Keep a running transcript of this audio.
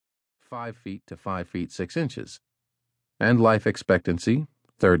5 feet to 5 feet 6 inches, and life expectancy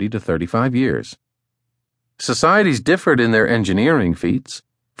 30 to 35 years. Societies differed in their engineering feats,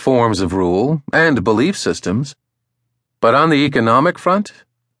 forms of rule, and belief systems, but on the economic front,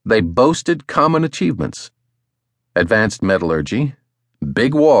 they boasted common achievements: advanced metallurgy,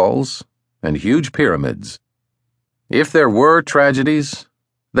 big walls, and huge pyramids. If there were tragedies,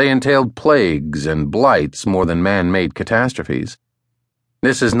 they entailed plagues and blights more than man-made catastrophes.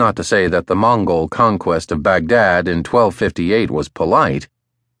 This is not to say that the Mongol conquest of Baghdad in 1258 was polite.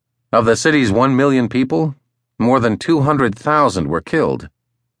 Of the city's 1 million people, more than 200,000 were killed,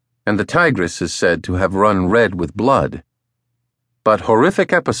 and the Tigris is said to have run red with blood. But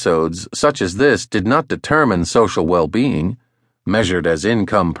horrific episodes such as this did not determine social well-being, measured as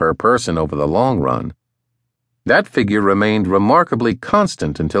income per person over the long run. That figure remained remarkably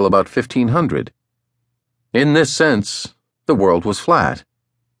constant until about 1500. In this sense, the world was flat.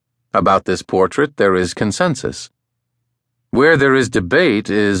 About this portrait there is consensus. Where there is debate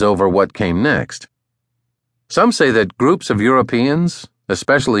is over what came next. Some say that groups of Europeans,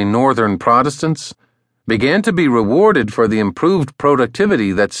 especially Northern Protestants, began to be rewarded for the improved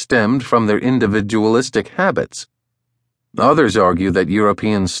productivity that stemmed from their individualistic habits. Others argue that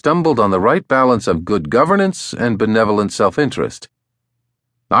Europeans stumbled on the right balance of good governance and benevolent self-interest.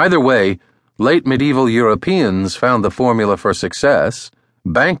 Either way, late medieval Europeans found the formula for success,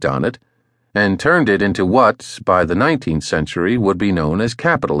 banked on it, and turned it into what, by the 19th century, would be known as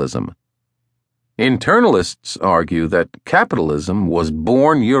capitalism. Internalists argue that capitalism was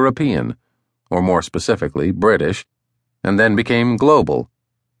born European, or more specifically, British, and then became global.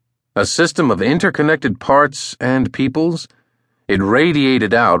 A system of interconnected parts and peoples, it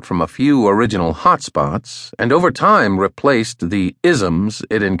radiated out from a few original hotspots and over time replaced the isms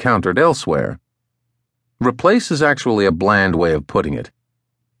it encountered elsewhere. Replace is actually a bland way of putting it.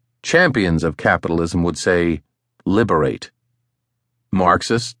 Champions of capitalism would say, liberate.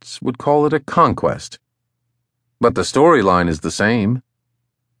 Marxists would call it a conquest. But the storyline is the same.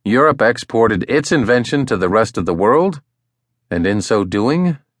 Europe exported its invention to the rest of the world, and in so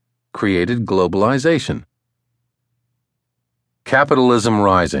doing, created globalization. Capitalism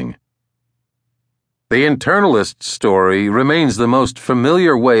rising. The internalist story remains the most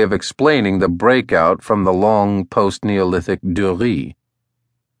familiar way of explaining the breakout from the long post-Neolithic durée.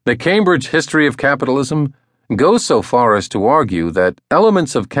 The Cambridge History of Capitalism goes so far as to argue that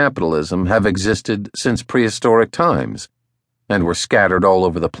elements of capitalism have existed since prehistoric times and were scattered all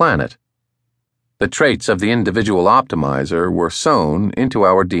over the planet. The traits of the individual optimizer were sewn into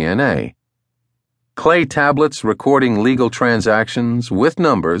our DNA. Clay tablets recording legal transactions with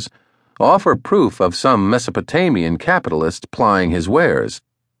numbers offer proof of some Mesopotamian capitalist plying his wares.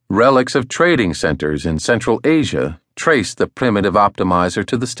 Relics of trading centers in Central Asia trace the primitive optimizer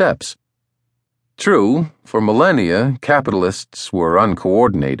to the steppes. True, for millennia, capitalists were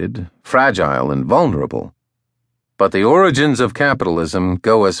uncoordinated, fragile, and vulnerable. But the origins of capitalism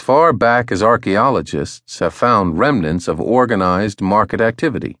go as far back as archaeologists have found remnants of organized market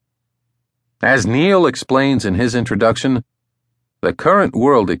activity. As Neil explains in his introduction, the current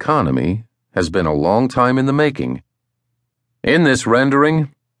world economy has been a long time in the making. In this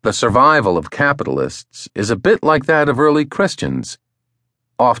rendering, the survival of capitalists is a bit like that of early Christians,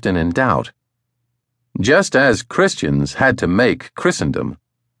 often in doubt. Just as Christians had to make Christendom,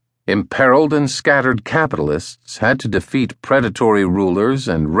 imperiled and scattered capitalists had to defeat predatory rulers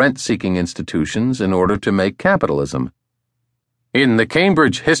and rent-seeking institutions in order to make capitalism. In the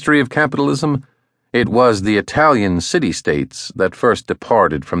Cambridge History of Capitalism, it was the Italian city-states that first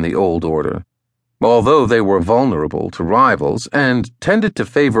departed from the old order. Although they were vulnerable to rivals and tended to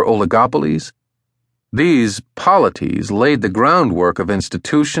favor oligopolies, these polities laid the groundwork of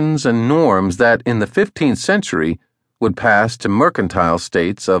institutions and norms that in the 15th century would pass to mercantile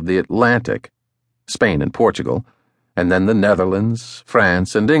states of the Atlantic, Spain and Portugal, and then the Netherlands,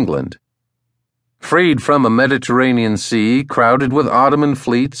 France, and England. Freed from a Mediterranean Sea crowded with Ottoman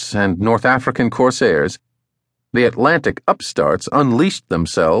fleets and North African corsairs, the Atlantic upstarts unleashed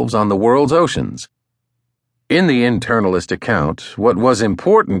themselves on the world's oceans. In the internalist account, what was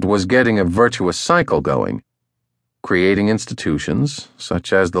important was getting a virtuous cycle going, creating institutions,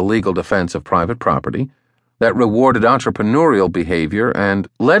 such as the legal defense of private property, that rewarded entrepreneurial behavior and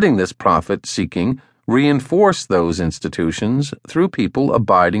letting this profit-seeking reinforce those institutions through people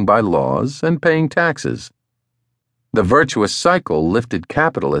abiding by laws and paying taxes. The virtuous cycle lifted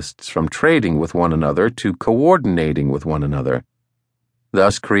capitalists from trading with one another to coordinating with one another,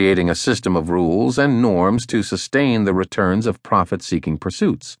 thus creating a system of rules and norms to sustain the returns of profit-seeking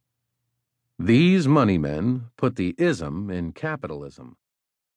pursuits. These moneymen put the ism in capitalism.